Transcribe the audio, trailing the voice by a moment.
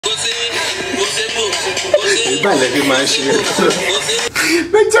Make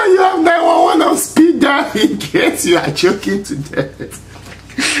sure you have 911 on speed dial in case you are choking to death.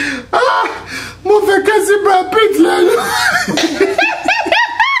 Move a Pitt.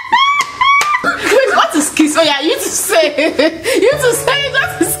 Wait, what is kiss? Oh yeah, you to say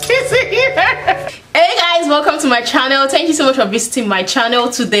what is kissing here. Hey guys, welcome to my channel. Thank you so much for visiting my channel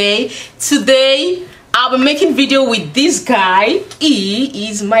today. I'll be making video with this guy. He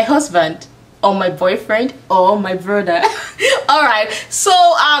is my husband or my boyfriend or my brother. Alright, so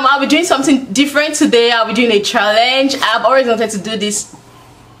I'll be doing something different today. I'll be doing a challenge. I've always wanted to do this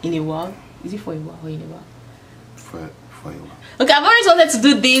in a while. Is it for a while or in a while? For a while. Okay, I've always wanted to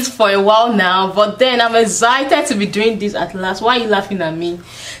do this for a while now, but then I'm excited to be doing this at last. Why are you laughing at me?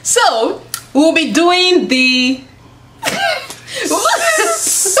 So we'll be doing the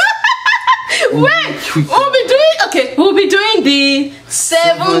we'll be doing the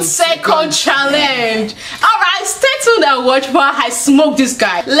 7-second challenge. Alright, stay tuned and watch while I smoke this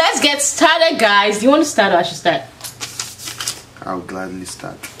guy. Let's get started, guys. Do you want to start or I should start? I'll gladly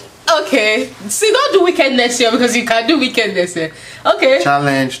start. Okay. See, don't do wickedness here because you can do wickedness here. Okay.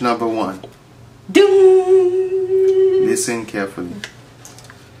 Challenge number 1. Doom. Listen carefully.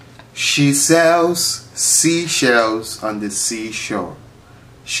 She sells seashells on the seashore.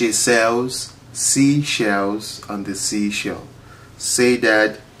 She sells seashells on the seashore. Say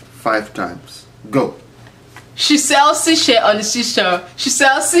that 5 times. Go. She sells seashell on the seashore. She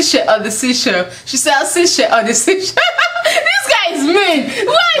sells seashell on the seashore. She sells seashell on the seashore. This guy is mean.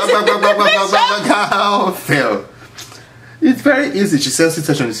 Why is it? Fail. It's very easy. She sells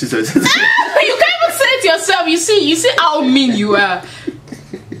seashell on the seashore. You can't even say it yourself. You see how mean you are.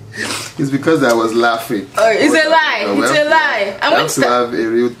 It's because I was laughing. Oh, it's a lie. It's a lie. I want to have a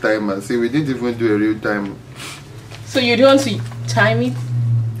real timer. See, we didn't even do a real timer. So you don't want to time it?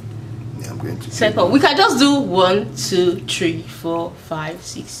 Yeah, I'm going to. Second. We can just do 1, 2, 3, 4, 5,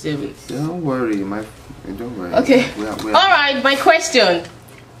 6, 7. Don't worry, don't worry. Okay. Alright, my question.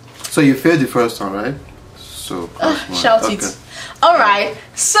 So you failed the first one, right? So shout okay. it. Alright.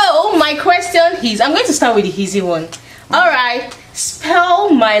 So my question is, I'm going to start with the easy one. Alright. Spell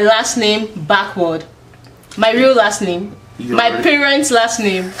my last name backward. My real last name. My parents' last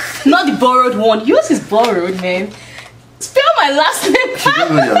name. Not the borrowed one. Yours is borrowed, man. Spell my last name backward. You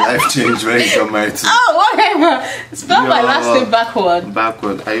don't know your life changed when you got married to. Oh, whatever. Spell my last name backward.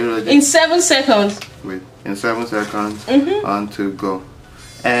 Backward. Are you ready? In 7 seconds. Wait. In 7 seconds. On to go.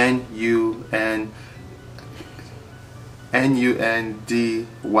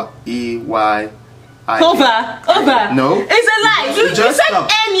 N-U-N-D-E-Y. Over. No. It's a lie. You said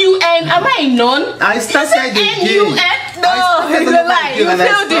N-U-N. Am I none? I started the game. No, it's a lie. You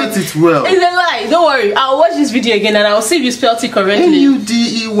failed it well. It's a lie. Don't worry. I'll watch this video again and I'll see if you spelled it correctly.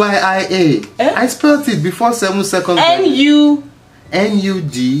 N-U-D-E-Y-I-A. I spelled it before 7 seconds. N-U-D-E-Y-I-A.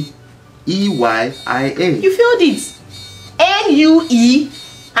 You failed it.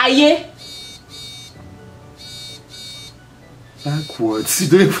 N-U-E-I-A. Backwards. You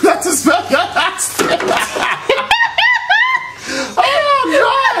don't even have to spell your last name. Oh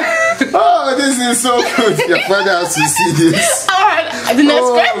God! Oh, this is so good. Your father has to see this. Alright, the next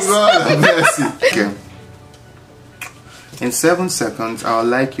question. Oh God, mercy. Okay. In 7 seconds, I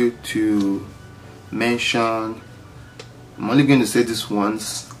would like you to mention. I'm only going to say this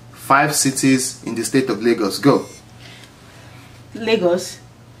once. 5 cities in the state of Lagos. Go. Lagos.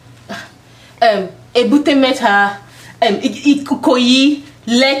 Ebute Metta. Ikoyi,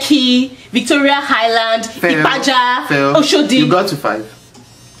 Lekki, Victoria Highland, Ipaja, Oshodi. You got to 5.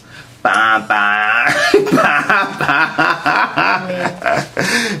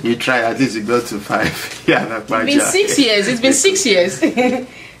 You try, at least you got to 5. Yeah, it's been 6 years. It's been 6 years. In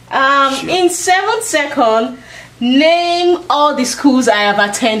 7 seconds, name all the schools I have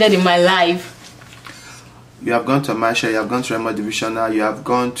attended in my life. You have gone to Amasha, you have gone to Remo Divisional, you have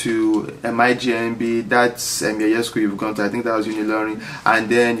gone to MIGMB, that's your school you've gone to, I think that was Uniloring, and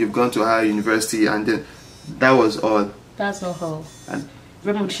then you've gone to Higher University, and then that was all. That's not all.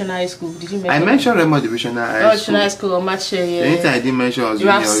 Remo Divisional School, did you mention? I mentioned Remo Divisional High School or Match, yeah. The only thing I didn't mention was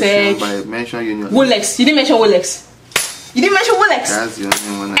Union, but I mentioned Union. Wolex, you didn't mention Wolex. You didn't mention Wolex. That's the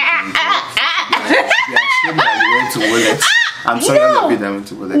only one I mentioned. You went to Wolex. I'm sorry, I went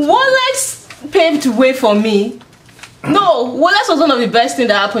to Wolex. Wolex paved the way for me. No, Wolex was one of the best things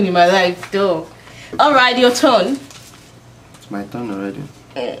that happened in my life, though. Alright, your turn. It's my turn already.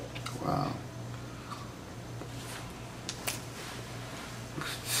 Wow.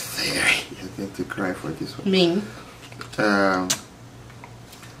 You're going to cry for this one. Me.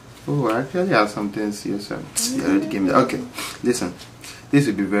 Oh, I actually have something serious. You already gave me that. Okay, listen. This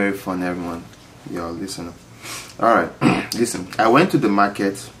will be very fun, everyone. Y'all listen up. Alright, listen. I went to the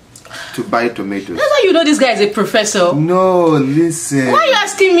market to buy tomatoes. That's how you know this guy is a professor. No, listen. Why are you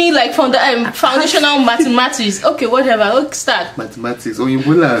asking me like from the foundational mathematics? Okay, whatever. Okay, start. Mathematics. Oh, you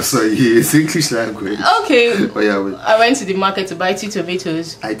so it's English language. Okay. Oh, yeah, wait. I went to the market to buy 2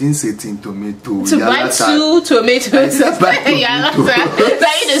 tomatoes. I didn't say tomato. To buy 2 tomatoes. I said buy tomato.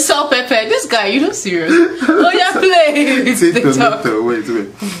 That you the salt pepper. This guy, you know, serious. Oh, yeah, play. Say tomato. Wait.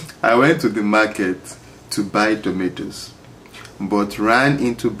 I went to the market to buy tomatoes, but ran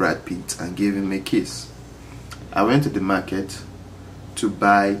into Brad Pitt and gave him a kiss. I went to the market to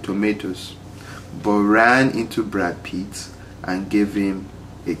buy tomatoes, but ran into Brad Pitt and gave him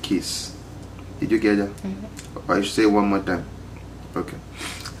a kiss. Did you get that? Or I should say one more time. Okay.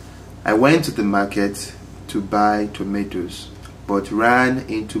 I went to the market to buy tomatoes, but ran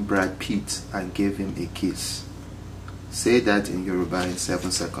into Brad Pitt and gave him a kiss. Say that in Yoruba in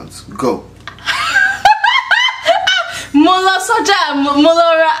 7 seconds. Go. Mola soja,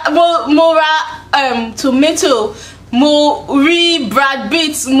 mora tomato, mori Brad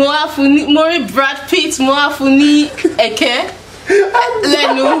Pitt, mori Brad Pitt, moafuni eke,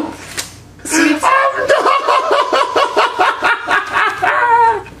 lenu. Sweet.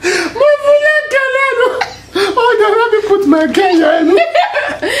 Oh, no, let me put my Kenya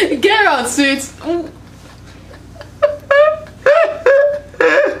in. Get out, sweet.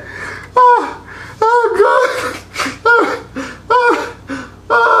 Oh God.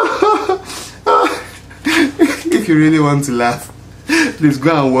 If you really want to laugh, please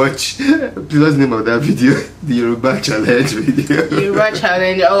go and watch. Please, what's the name of that video? The Yoruba challenge video. Yoruba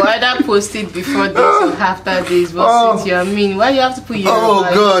challenge. I'll either post it before this or after this. What's it? I mean, why do you have to put Yoruba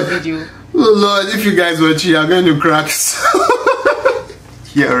in the video? Oh Lord, if you guys watch it, I'm going to crack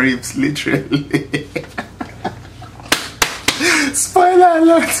your ribs, literally. Spoiler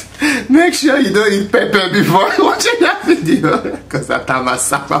alert! Make sure you don't eat pepper before watching that video, because that time I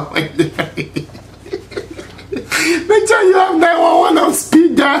suffer when make sure you have 911 on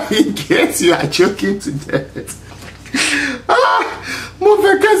speed dial in case you are choking to death. Move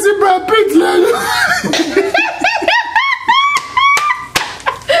a kasi Brad Pitt,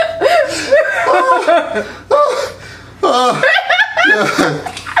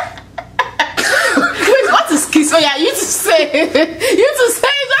 Wait, what is kiss? Oh yeah, you to say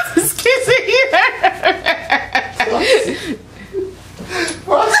what is kissing here.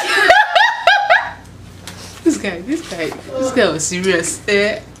 What? This guy was serious.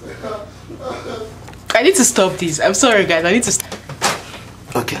 I need to stop this. I'm sorry, guys. I need to stop.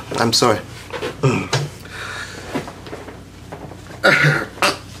 Okay, I'm sorry.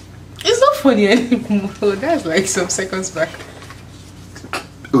 It's not funny anymore. That's like some seconds back.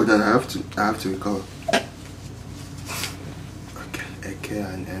 Oh, then I have to recover. Okay,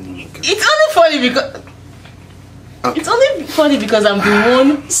 and then okay. It's only funny because it's only funny because I'm the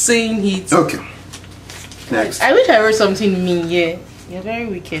one saying it. Okay. Next. I wish I wrote something mean. Yeah, you're very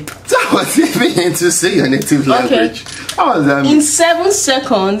wicked. That was even to say your native language. Okay. How was that? In 7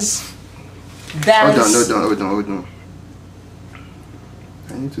 seconds. Dance. Hold on.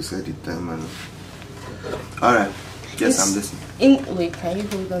 I need to set the time, man. Alright. Yes, I'm listening. Wait, can you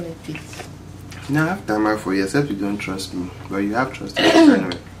hold on a bit? No, I have timer for you, except you don't trust me. But you have trust me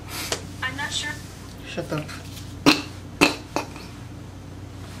anyway. I'm not sure. Shut up.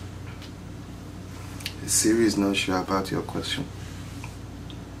 Siri is not sure about your question.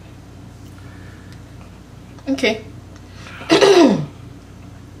 Okay.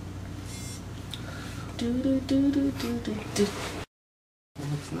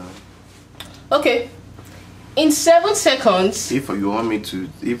 Okay. In 7 seconds. If you want me to,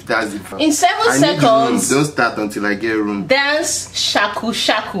 if that's the in 7 seconds. Don't start until I get room. Dance Shaku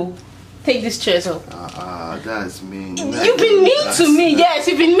Shaku. Take this chairs up. That's mean. You've been mean to me. Yes,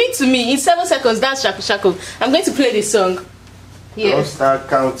 you've been mean to me. In 7 seconds, dance Shaku Shaku. I'm going to play this song. Yeah. Don't start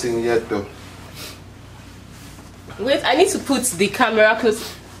counting yet, though. Wait, I need to put the camera close.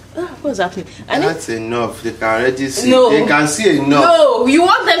 What's happening? That's enough. They can already see. No. They can see enough. No, you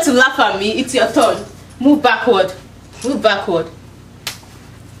want them to laugh at me. It's your turn. Move backward. Move backward.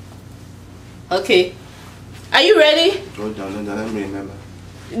 Okay. Are you ready? Hold on. Let me remember.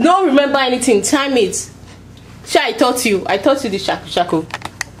 Don't remember anything. Time it. Sure, I taught you the Shaku Shaku.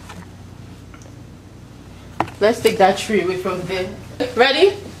 Let's take that tree away from there.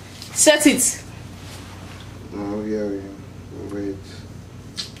 Ready? Set it. Oh, yeah. Wait.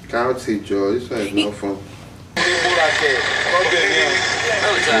 Can't see, Joe. This one is not fun.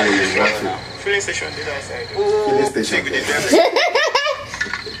 Filling station is outside. Filling station.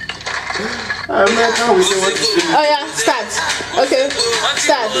 I can't wait to watch this. Oh yeah, start. Okay,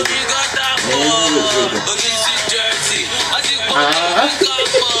 start.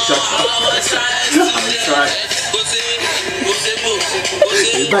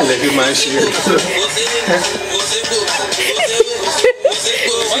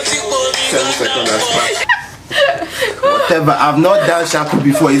 Whatever, I've not done Shaku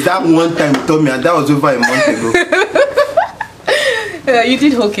before. Is that one time you told me, and that was over a month ago? You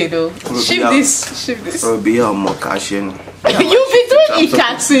did okay though. Shift this. Oh, be a more cash in. You've been doing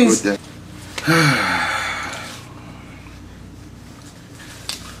Ika since.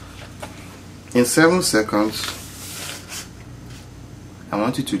 In 7 seconds, I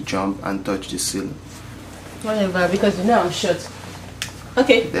want you to jump and touch the ceiling. Whatever, because you know I'm short.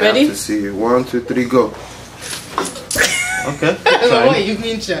 Okay, They ready? have to see you. 1, 2, 3, go. Okay. What you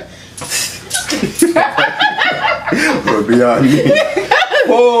mean, sir?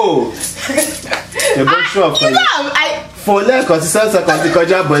 Oh! You're very sure for you. For like consistent seconds,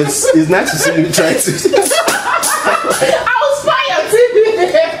 but it's nice to see you try to. I was fired, TV.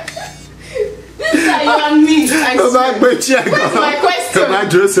 This guy, you are mean. Where's my question?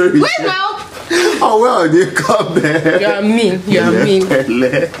 Wait now. Oh well, they come there. You are mean. You are mean.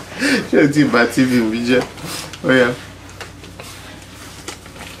 Oh yeah.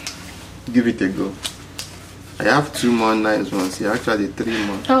 Give it a go. I have 2 more nice ones here. Actually 3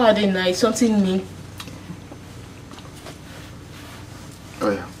 more. How are they nice? Something mean. Oh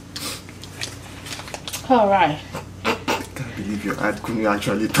yeah. Alright. I can't believe your hand couldn't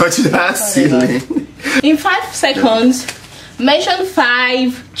actually touch that ceiling. In 5 seconds, mention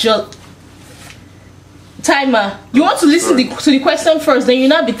 5 timer. You want to listen to the question first, then you'll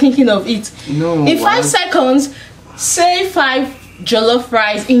not be thinking of it. No. In 5 seconds, say 5 jollof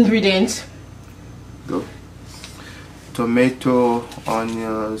rice ingredients. Go. Tomato,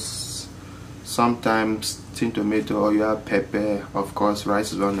 onions, sometimes tin tomato, or you have pepper. Of course,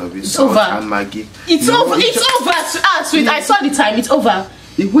 rice is one of it. It's over. And Maggi. It's over. It's over. Sweet. I saw the time. It's over.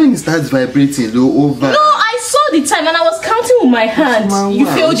 When it starts vibrating, low over. No, I saw the time and I was counting with my hand. You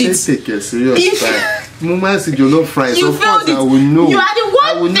failed it. Take a serious time. Mama said you love fries. You of failed course, it. I will know. You are the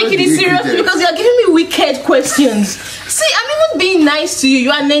one taking it seriously because you are giving me wicked questions. See, I'm even being nice to you.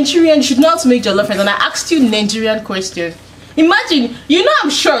 You are Nigerian. You should know how to make jollof rice, and I asked you Nigerian questions. Imagine, you know I'm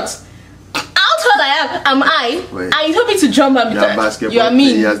short. How tall am I? Wait. And you told me to jump and There are basketball you are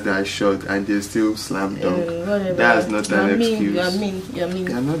mean. players that are short and they still slam dunk. That's not an excuse. You are mean. You are mean.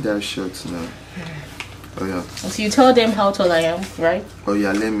 They are not that short now. Oh yeah. So you tell them how tall I am, right? Oh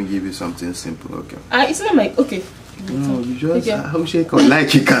yeah, let me give you something simple, okay? It's not like, okay. No, you just, Okay. how shake on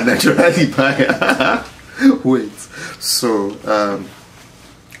like you can naturally buy. Wait, so,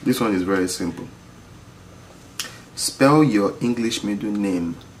 this one is very simple. Spell your English middle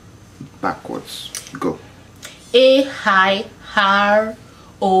name backwards. Go. A-I-R-O-T-C-I-V.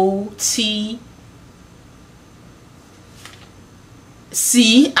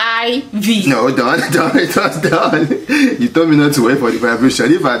 No, done. You told me not to wait for the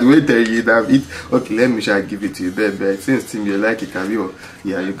vibration. If I'd waited, you'd have it. Okay, let me try give it to you. Babe. Since Tim, you like it, have you?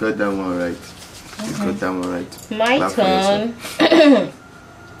 Yeah, you got that one right. You got that one right. My turn.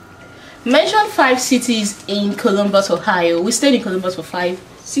 Mention 5 cities in Columbus, Ohio. We stayed in Columbus for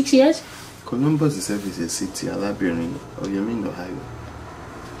 6 years. Columbus itself is a city, Alabirin. Or you mean Ohio?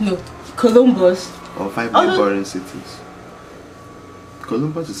 No, Columbus. Or 5 neighboring cities.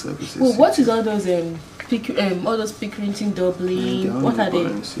 Columbus itself is a city. What is all those all those Pickerington, Dublin? What are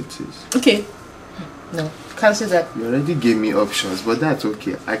they? Cities. Okay. No, cancel that. You already gave me options, but that's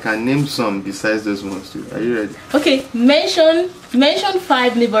okay. I can name some besides those ones too. Are you ready? Okay, mention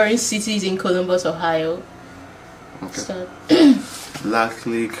 5 neighboring cities in Columbus, Ohio. Okay. Start.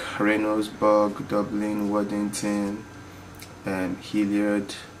 Blacklick, Reynoldsburg, Dublin, Waddington,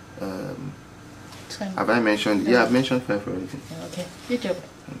 Hilliard. Have I mentioned? Yeah, I've mentioned 5 already. Okay, good job.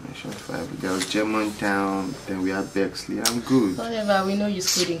 I mentioned 5. There was Germantown, then we have Bexley. I'm good. Whatever, we know you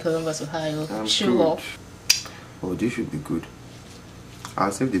schooled in Columbus, Ohio. I'm Show good. off. Oh, this should be good.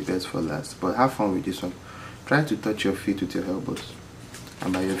 I'll save the best for last, but have fun with this one. Try to touch your feet with your elbows.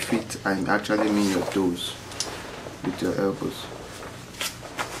 And by your feet, I actually mean your toes with your elbows.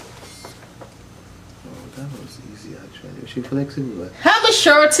 Oh, that was easy actually. She flexible. Have a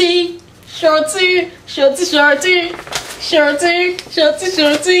shorty. Shorty.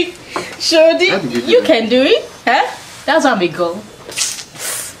 You can do it, huh? That's how we go.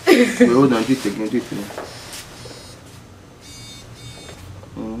 Wait, hold on, do it again.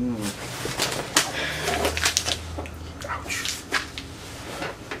 Ouch.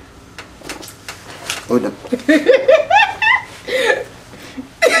 Hold on.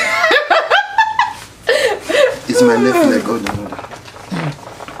 It's my left leg. Hold on.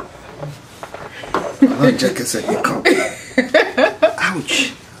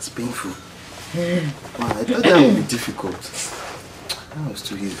 Ouch, that's painful. Wow, I thought that would be difficult. That was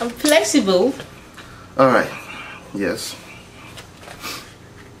too easy. I'm flexible. Alright, yes.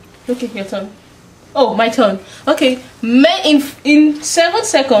 Okay, your turn. Oh, my turn. Okay, in 7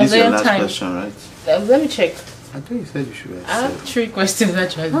 seconds. This is your last question, right? Let me check. I thought you said you should have I have said. 3 questions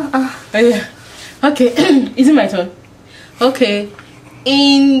actually. Oh, yeah. Okay, is it my turn? Okay,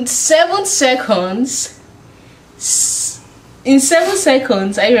 in 7 seconds. In 7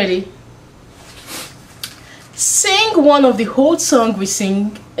 seconds, are you ready? Sing one of the whole song we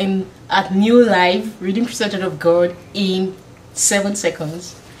sing at New Life, Redeemed Christian Church of God, in 7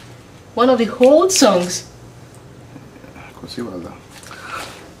 seconds. One of the whole songs.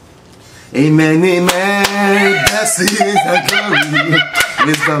 Amen, amen. Blessings and glory.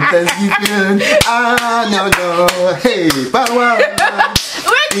 Wisdom, thanksgiving. No. Hey, power.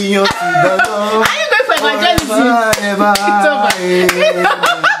 Wait. Are you going for evangelism?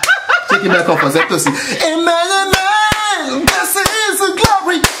 Take it back off for Zepto. Amen, amen. Blessings and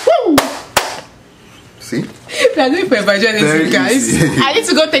glory. Woo. See? We are going for evangelism, guys. I need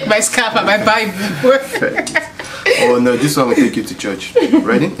to go take my scarf and my Bible. Oh no, this one will take you to church.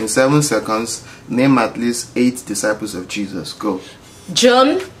 Ready? In 7 seconds, name at least 8 disciples of Jesus. Go.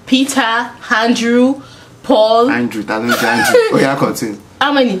 John, Peter, Andrew, Paul. Andrew, Andrew. Oh yeah, continue.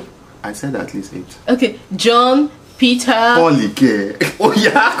 How many? I said at least 8. Okay, John, Peter. Paul, oh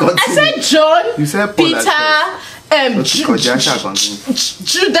yeah, continue. I said John. You said Paul, Peter.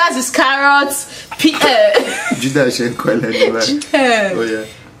 Judas Iscariot. Judas Iscariot. Oh yeah.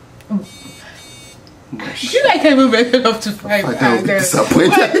 You like can't even reckon up to 5. I will be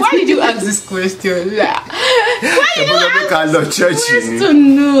disappointed. Why did you ask this question? Why did you ask this question? To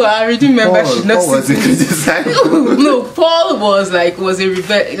know, I already remember. Paul was a disciple. No, Paul was a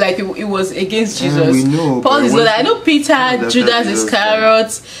rebel, like it was against Jesus. We know. Paul is not. I know Peter, Judas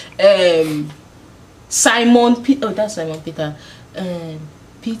Iscariot, Simon. Oh, that's Simon Peter.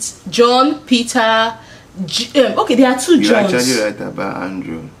 John, Peter. Okay, there are 2 Johns. You actually right about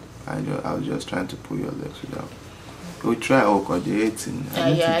Andrew. I was just trying to pull your legs without. We'll try all coordinating.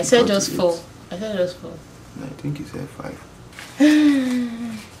 Yeah, I said just 4. I said just 4. No, I think you said 5.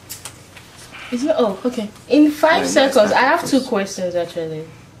 Is it? Oh, okay. In 5 seconds, I have 2 questions actually.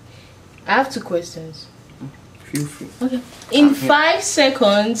 I have 2 questions. Feel free. Okay. In 5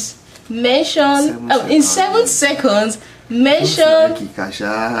 seconds, mention. In 7 seconds, mention.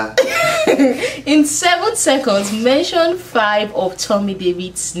 In 7 seconds, mention 5 of Tommy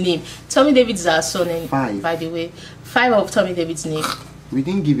David's name. Tommy David is our son, and 5. By the way, 5 of Tommy David's name. We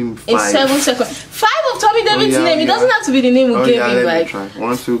didn't give him 5. In 7 seconds, 5 of Tommy David's name. It doesn't have to be the name we gave him. Let me try.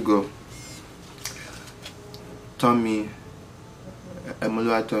 1, 2, go. Tommy,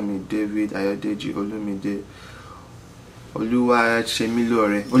 Emolua, Tommy, David, Ayodeji, Olumide,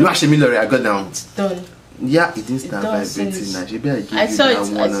 Oluwashemilore. I got down. It's done. Yeah, it didn't start vibrating. Now, maybe I gave you that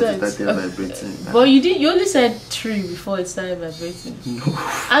one that started vibrating. But you only said 3 before it started vibrating. No.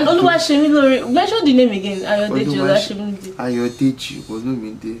 And Oluwashemilore, mention the name again. Ayodeji,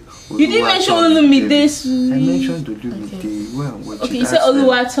 Olumide. You didn't mention Olumide. I mentioned Olumide. Okay, you said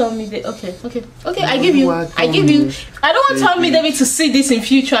Oluwatomide. Okay. I give you. I don't want Tommy David to see this in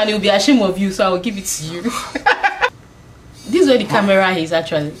future and he'll be ashamed of you, so I will give it to you. This is where the camera is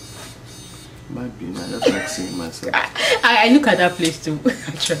actually. Might be now, just like seeing myself. I look at that place too,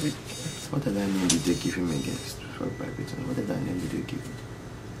 actually. What other name did they give him against? What other name did they give him?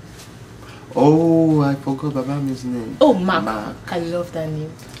 Oh, I forgot Baba's name. Oh, Mark. I love that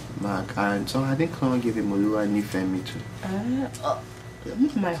name. Mark. And so I think someone gave him Oluwa Nifemi too.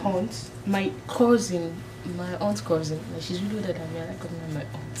 My aunt, my aunt's cousin. She's really older than me. I like calling my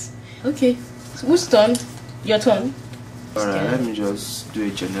aunt. Okay, so whose turn? Your turn. Alright, let me just do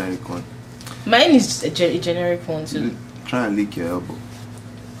a generic one. Mine is a generic one too. Try and lick your elbow.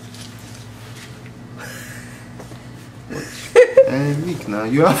 Lick now.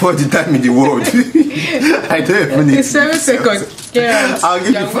 You have all the time in the world. I don't even need 7 seconds. Yeah. I'll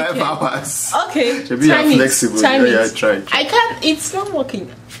give you 5 hours. Okay. Should be flexible. Try. I can't. It's not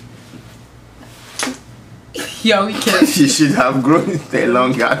working. You're wicked. You should have grown a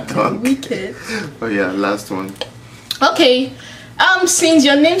longer tongue. Wicked. Oh yeah, last one. Okay. Since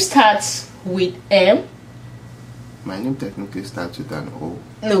your name starts with M. My name technically starts with an O.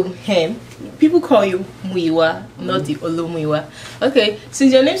 No, M. People call you Muiwa, not the Olomuiwa. Okay,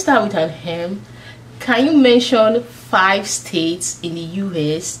 since your name starts with an M, can you mention 5 states in the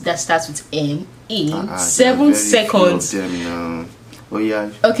US that starts with M in 7 seconds? Oh yeah.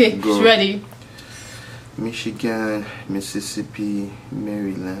 Okay, she's ready. Michigan, Mississippi,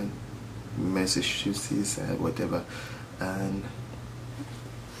 Maryland, Massachusetts, whatever, and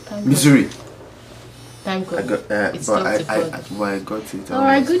Thank Missouri. Thank God. I got It's but up to God. I got it.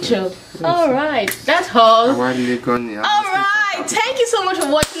 Alright, good job. Alright, that's all. Alright, thank you so much for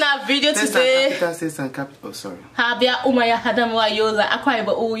watching our video today. Oh, sorry. Habia Umaya Hadamwa Yola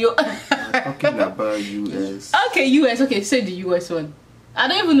Akwaiba Uyo. Talking about US. Okay, US. Okay, say the US one. I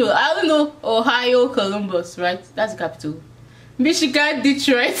don't even know. I don't know. Ohio, Columbus, right? That's the capital. Michigan,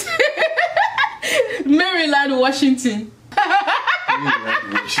 Detroit. Maryland, Washington.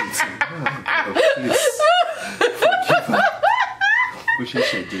 Maryland, Washington. Oh, please. Forgive her.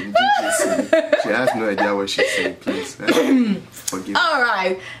 She has no idea what she's saying. Please. Forgive her.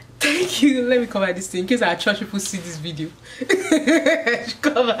 Alright. Thank you. Let me cover this thing in case our church people see this video.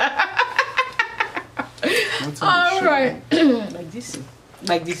 Cover. Alright. Like this.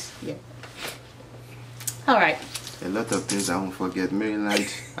 Like this. Yeah. Alright. A lot of things I won't forget.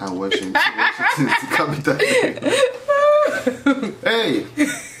 Maryland and Washington. Washington is the capital. Hey!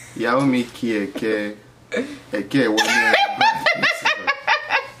 Iyawo mi ki eke 1 year.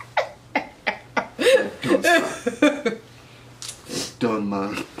 Done,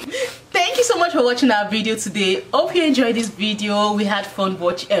 man. Thank you so much for watching our video today. Hope you enjoyed this video. We had fun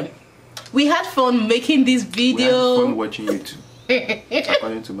watching. We had fun making this video. We had fun watching you too.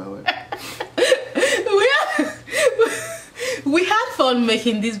 According to my wife. We had fun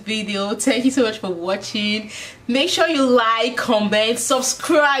making this video. Thank you so much for watching. Make sure you like, comment,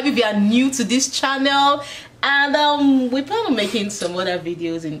 subscribe if you are new to this channel, and we plan on making some other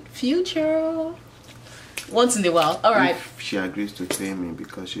videos in future, once in a while. All right. If she agrees to pay me,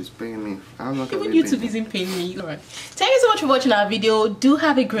 because she's paying me. I'm not even YouTube isn't paying me. All right. Thank you so much for watching our video. Do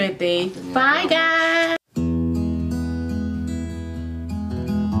have a great day. Bye, guys.